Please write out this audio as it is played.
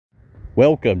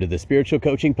Welcome to the Spiritual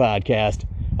Coaching Podcast.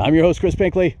 I'm your host, Chris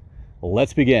Binkley.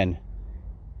 Let's begin.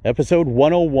 Episode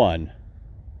 101,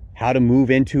 How to Move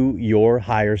into Your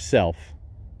Higher Self.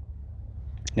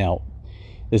 Now,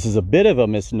 this is a bit of a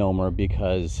misnomer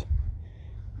because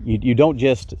you don't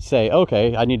just say,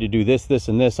 okay, I need to do this, this,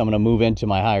 and this. I'm going to move into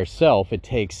my higher self. It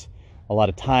takes a lot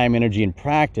of time, energy, and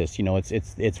practice. You know,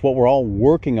 it's what we're all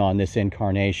working on this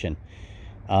incarnation.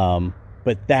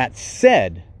 But that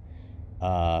said,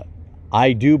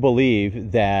 I do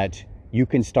believe that you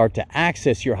can start to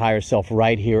access your higher self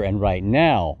right here and right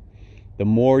now. The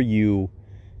more you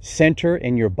center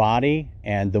in your body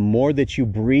and the more that you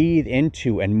breathe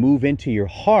into and move into your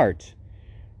heart,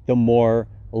 the more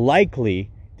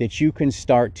likely that you can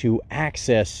start to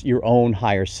access your own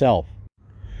higher self.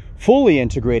 Fully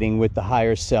integrating with the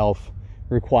higher self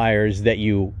requires that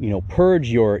you purge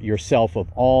yourself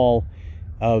of all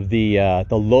of the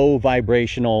low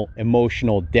vibrational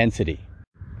emotional density.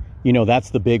 You know, that's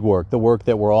the big work, the work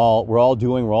that we're all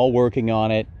doing, we're all working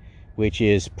on it, which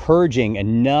is purging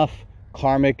enough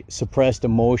karmic suppressed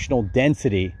emotional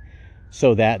density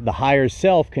so that the higher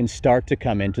self can start to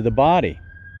come into the body.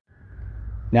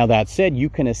 Now, that said, you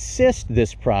can assist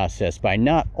this process by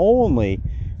not only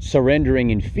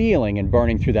surrendering and feeling and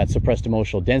burning through that suppressed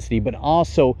emotional density, but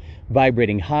also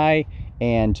vibrating high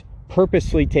and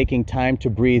purposely taking time to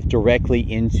breathe directly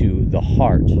into the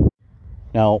heart.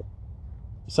 Now,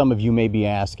 some of you may be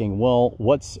asking, well,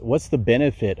 what's the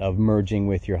benefit of merging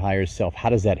with your higher self? How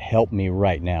does that help me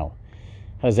right now?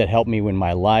 How does that help me in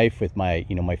my life, with my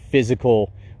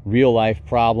physical, real life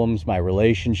problems, my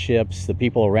relationships, the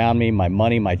people around me, my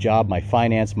money, my job, my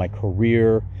finance, my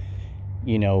career,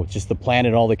 just the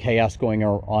planet, all the chaos going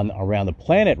on around the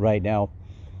planet right now?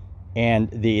 And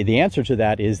the answer to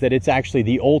that is that it's actually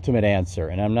the ultimate answer.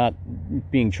 And I'm not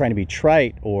trying to be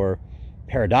trite or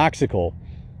paradoxical,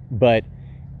 but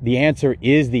the answer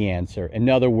is the answer. In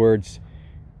other words,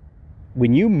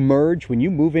 when you merge, when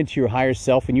you move into your higher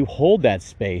self and you hold that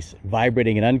space,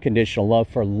 vibrating in unconditional love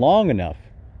for long enough,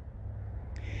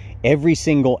 every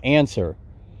single answer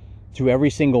to every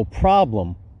single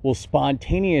problem will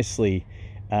spontaneously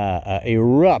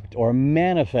erupt or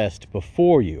manifest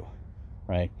before you,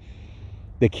 right?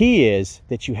 The key is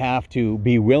that you have to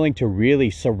be willing to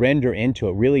really surrender into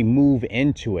it, really move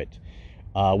into it.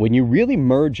 When you really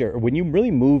merge, or when you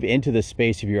really move into the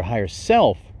space of your higher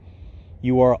self,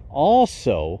 you are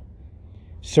also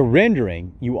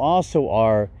surrendering. You also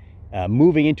are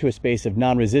moving into a space of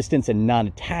non-resistance and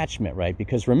non-attachment, right?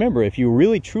 Because remember, if you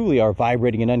really truly are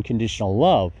vibrating in unconditional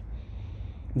love,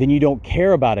 then you don't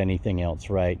care about anything else,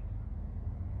 right?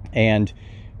 And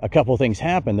a couple of things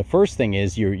happen. The first thing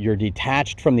is you're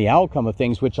detached from the outcome of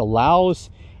things, which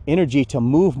allows energy to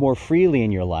move more freely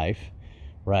in your life,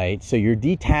 right? So you're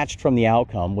detached from the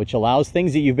outcome, which allows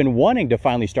things that you've been wanting to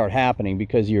finally start happening,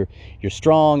 because your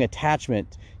strong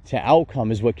attachment to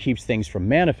outcome is what keeps things from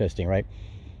manifesting, right?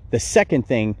 The second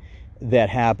thing that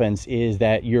happens is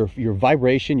that your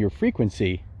vibration, your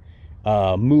frequency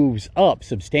moves up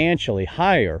substantially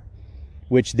higher,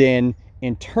 which then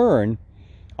in turn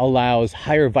allows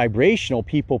higher vibrational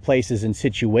people, places, and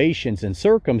situations and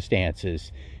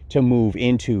circumstances to move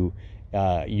into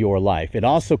your life. It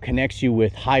also connects you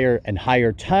with higher and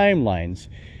higher timelines,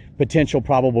 potential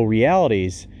probable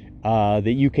realities that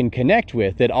you can connect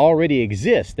with that already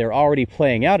exist. They're already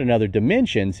playing out in other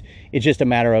dimensions. It's just a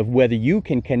matter of whether you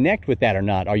can connect with that or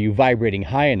not. Are you vibrating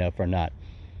high enough or not?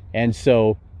 And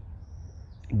so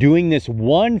doing this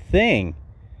one thing,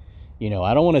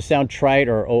 I don't want to sound trite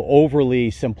or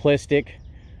overly simplistic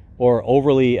or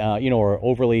overly, or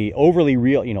overly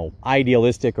real,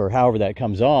 idealistic, or however that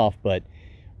comes off. But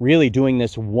really doing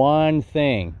this one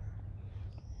thing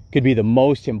could be the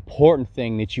most important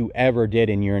thing that you ever did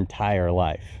in your entire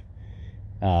life,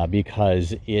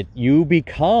 because you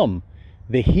become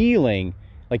the healing.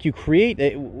 Like, you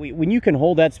create, when you can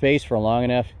hold that space for long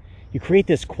enough, you create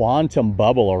this quantum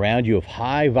bubble around you of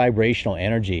high vibrational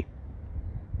energy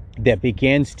that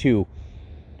begins to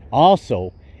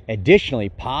also additionally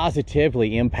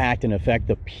positively impact and affect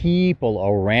the people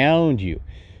around you.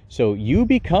 So you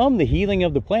become the healing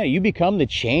of the planet. You become the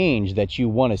change that you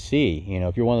want to see.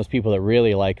 If you're one of those people that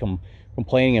really like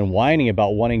complaining and whining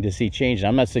about wanting to see change, and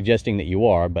I'm not suggesting that you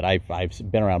are, but I've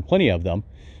been around plenty of them,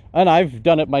 and I've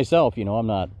done it myself. I'm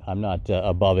not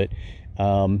above it.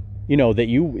 That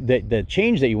the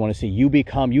change that you want to see,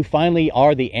 you finally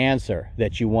are the answer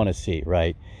that you want to see,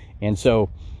 right? And so,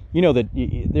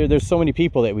 there's so many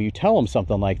people that when you tell them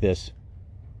something like this,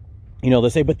 They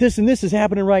say, but this and this is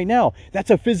happening right now.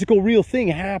 That's a physical, real thing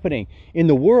happening in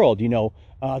the world.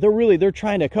 They're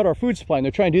trying to cut our food supply, and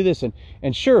they're trying to do this.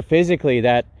 And sure, physically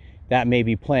that may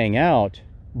be playing out,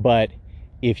 but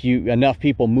if enough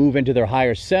people move into their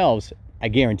higher selves, I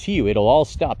guarantee you it'll all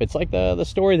stop. It's like the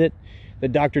story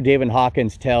that Dr. David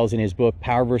Hawkins tells in his book,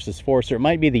 Power versus Force, or it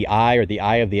might be the I or the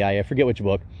Eye of the I. I forget which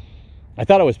book. I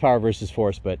thought it was Power versus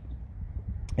Force, but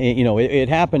it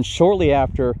happened shortly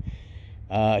after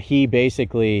he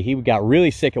got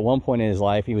really sick at one point in his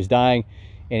life. He was dying,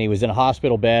 and he was in a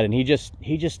hospital bed, and he just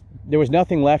there was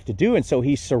nothing left to do, and so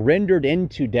he surrendered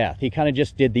into death. He kind of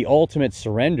just did the ultimate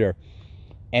surrender,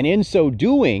 and in so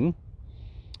doing,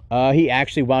 he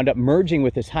actually wound up merging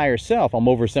with his higher self. I'm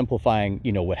oversimplifying,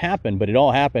 what happened, but it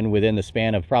all happened within the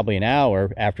span of probably an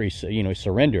hour after he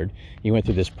surrendered. He went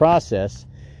through this process,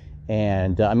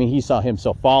 and he saw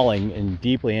himself falling and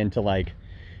deeply into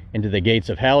the gates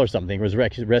of hell or something. He was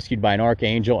rescued by an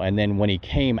archangel, and then when he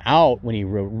came out, when he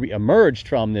emerged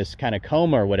from this kind of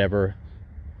coma or whatever,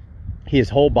 his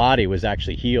whole body was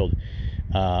actually healed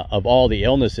of all the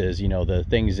illnesses, the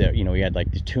things that, he had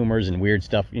like the tumors and weird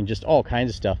stuff and just all kinds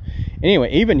of stuff.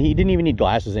 Anyway, he didn't even need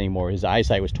glasses anymore. His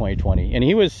eyesight was 20/20, and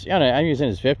he was, he was in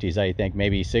his 50s, I think,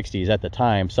 maybe 60s at the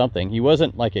time, something. He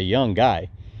wasn't like a young guy.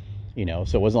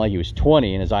 So it wasn't like he was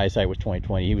 20 and his eyesight was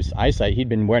 20/20. He'd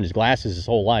been wearing his glasses his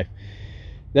whole life.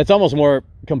 That's almost more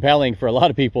compelling for a lot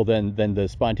of people than the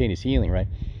spontaneous healing, right?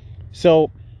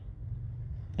 So,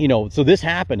 so this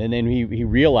happened, and then he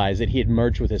realized that he had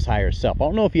merged with his higher self. I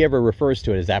don't know if he ever refers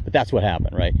to it as that, but that's what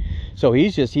happened, right? So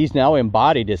he's now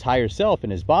embodied his higher self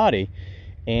in his body,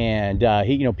 and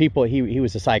he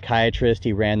was a psychiatrist.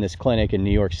 He ran this clinic in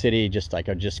New York City, just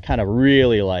kind of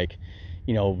really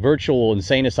virtual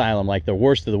insane asylum, like the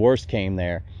worst of the worst came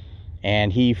there.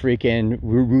 And he freaking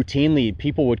routinely,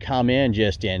 people would come in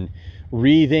just in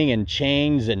wreathing and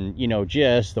chains and,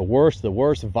 just the worst,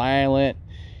 violent.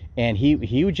 And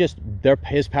he would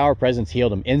his power presence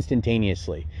healed him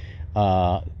instantaneously.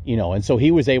 And so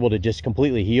he was able to just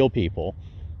completely heal people.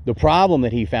 The problem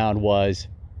that he found was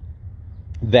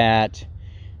that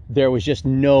there was just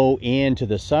no end to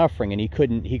the suffering, and he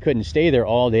couldn't stay there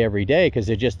all day every day, because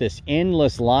there's just this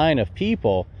endless line of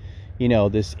people,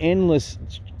 this endless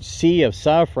sea of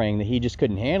suffering that he just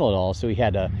couldn't handle it all. So he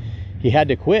had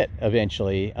to quit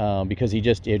eventually, because it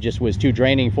just was too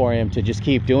draining for him to just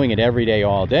keep doing it every day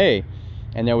all day,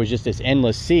 and there was just this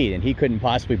endless sea, and he couldn't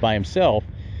possibly by himself.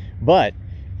 But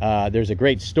there's a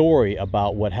great story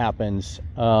about what happens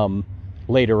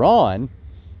later on.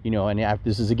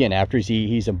 This is again after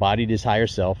he's embodied his higher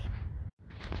self.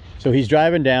 So he's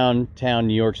driving downtown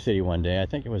New York City one day. I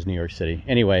think it was New York City.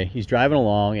 Anyway, he's driving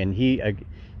along, and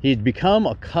he'd become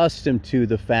accustomed to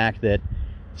the fact that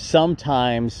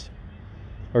sometimes,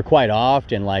 or quite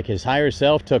often, like his higher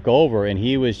self took over, and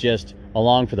he was just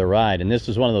along for the ride. And this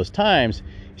was one of those times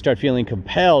he started feeling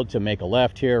compelled to make a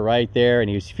left here, right there, and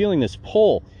he was feeling this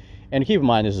pull. And keep in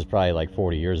mind, this is probably like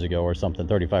 40 years ago or something,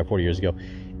 35, 40 years ago.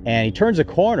 And he turns a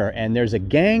corner, and there's a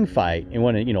gang fight, in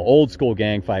one, old school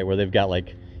gang fight where they've got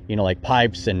like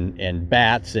pipes and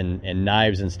bats and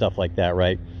knives and stuff like that,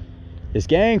 right? This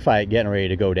gang fight getting ready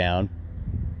to go down,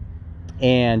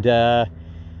 and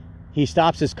he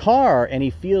stops his car, and he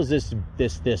feels this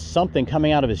something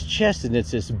coming out of his chest, and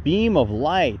it's this beam of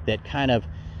light that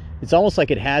it's almost like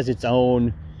it has its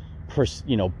own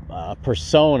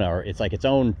persona, or it's like its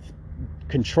own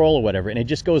control or whatever, and it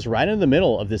just goes right in the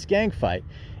middle of this gang fight,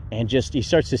 and he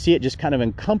starts to see it just kind of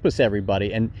encompass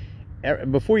everybody, and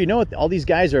before you know it, all these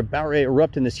guys are about ready to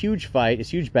erupt in this huge fight, this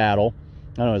huge battle.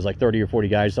 I don't know, it was like 30 or 40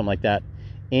 guys, something like that,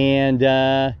 and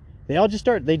they all just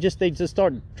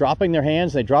start dropping their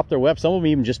hands. They drop their weapons. Some of them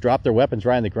even just drop their weapons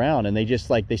right on the ground, and it's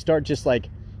like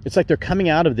they're coming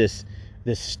out of this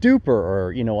stupor,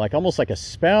 or like almost like a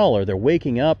spell, or they're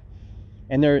waking up,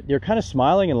 and they're kind of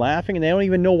smiling and laughing, and they don't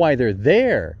even know why they're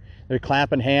there. They're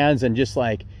clapping hands, and just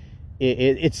like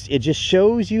it just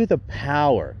shows you the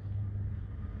power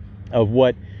of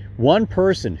what one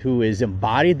person who has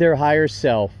embodied their higher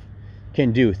self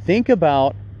can do. Think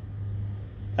about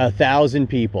 1,000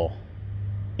 people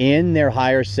in their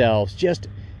higher selves, just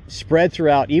spread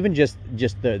throughout, even just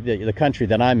the country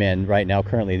that I'm in right now,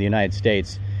 currently the United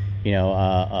States.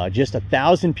 Just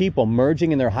 1,000 people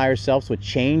merging in their higher selves would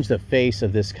change the face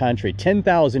of this country.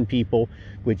 10,000 people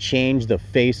would change the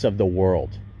face of the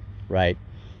world, right?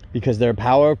 Because their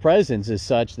power of presence is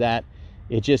such that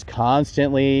it just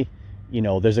constantly,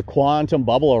 there's a quantum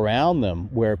bubble around them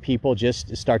where people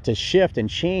just start to shift and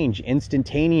change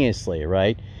instantaneously,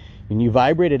 right? When you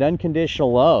vibrate at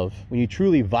unconditional love, when you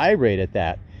truly vibrate at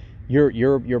that,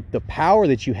 the power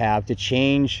that you have to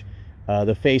change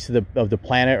the face of the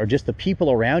planet, or just the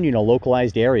people around you in a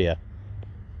localized area,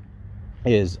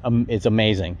 is it's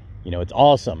amazing. It's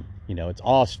awesome. It's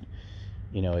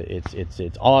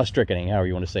awe-stricken, however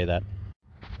you want to say that.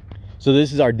 So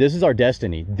this is our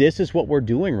destiny. This is what we're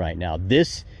doing right now.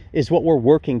 This is what we're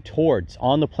working towards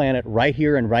on the planet right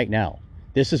here and right now.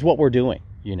 This is what we're doing.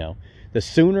 The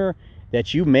sooner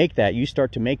that you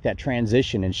start to make that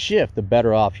transition and shift, the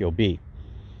better off you'll be.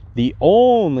 The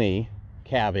only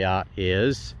caveat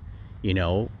is,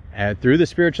 through the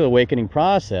spiritual awakening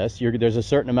process, there's a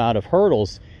certain amount of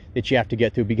hurdles that you have to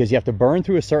get through, because you have to burn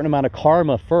through a certain amount of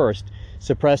karma first,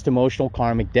 suppressed emotional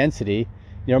karmic density.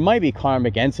 There might be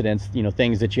karmic incidents,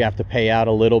 things that you have to pay out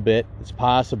a little bit. It's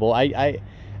possible. I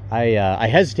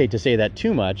hesitate to say that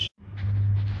too much,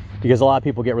 because a lot of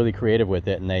people get really creative with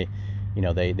it, and they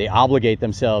obligate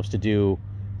themselves to do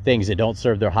things that don't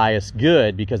serve their highest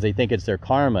good because they think it's their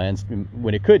karma, and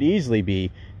when it could easily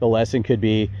be, the lesson could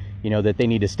be, that they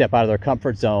need to step out of their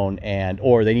comfort zone,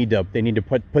 or they need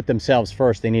to put themselves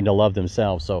first. They need to love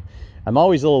themselves. So I'm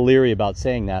always a little leery about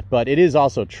saying that, but it is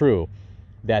also true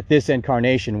that this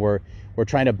incarnation, we're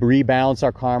trying to rebalance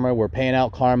our karma. We're paying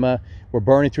out karma. We're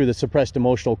burning through the suppressed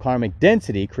emotional karmic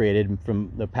density created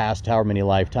from the past however many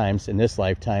lifetimes in this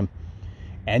lifetime,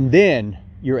 and then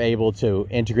you're able to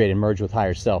integrate and merge with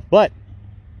higher self. But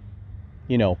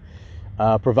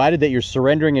provided that you're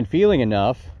surrendering and feeling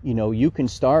enough, you can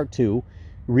start to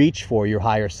reach for your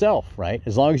higher self, right?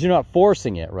 As long as you're not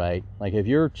forcing it, right? Like if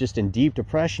you're just in deep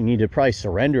depression, you need to probably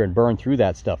surrender and burn through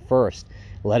that stuff first.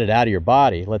 Let it out of your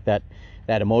body. Let that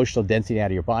emotional density out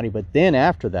of your body. But then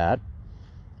after that,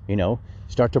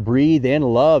 start to breathe in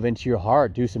love into your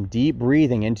heart. Do some deep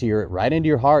breathing right into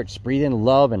your heart. Just breathe in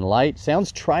love and light.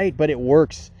 Sounds trite, but it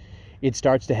works. It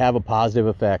starts to have a positive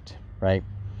effect, right?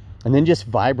 And then just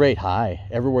vibrate high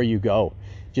everywhere you go.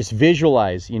 Just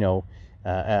visualize,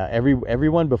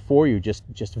 everyone before you.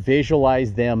 Just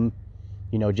visualize them,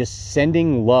 just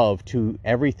sending love to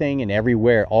everything and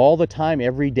everywhere, all the time,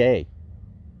 every day.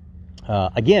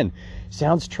 Again,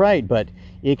 sounds trite, but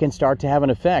it can start to have an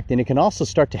effect, and it can also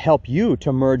start to help you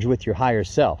to merge with your higher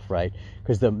self, right?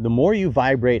 Because the more you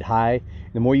vibrate high,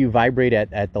 the more you vibrate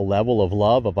at the level of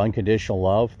love, of unconditional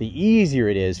love, the easier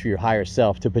it is for your higher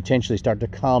self to potentially start to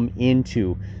come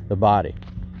into the body.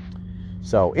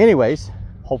 So anyways,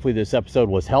 hopefully this episode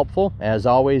was helpful. As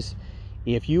always,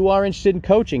 if you are interested in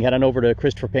coaching, head on over to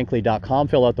ChristopherPinkley.com,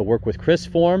 fill out the Work with Chris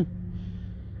form.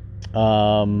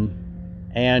 Or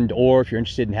if you're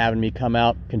interested in having me come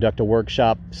out, conduct a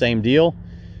workshop, same deal.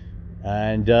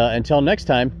 And until next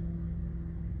time,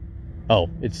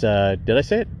 it's, did I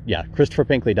say it? Yeah,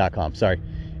 ChristopherPinkley.com, sorry.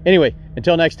 Anyway,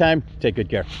 until next time, take good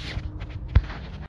care.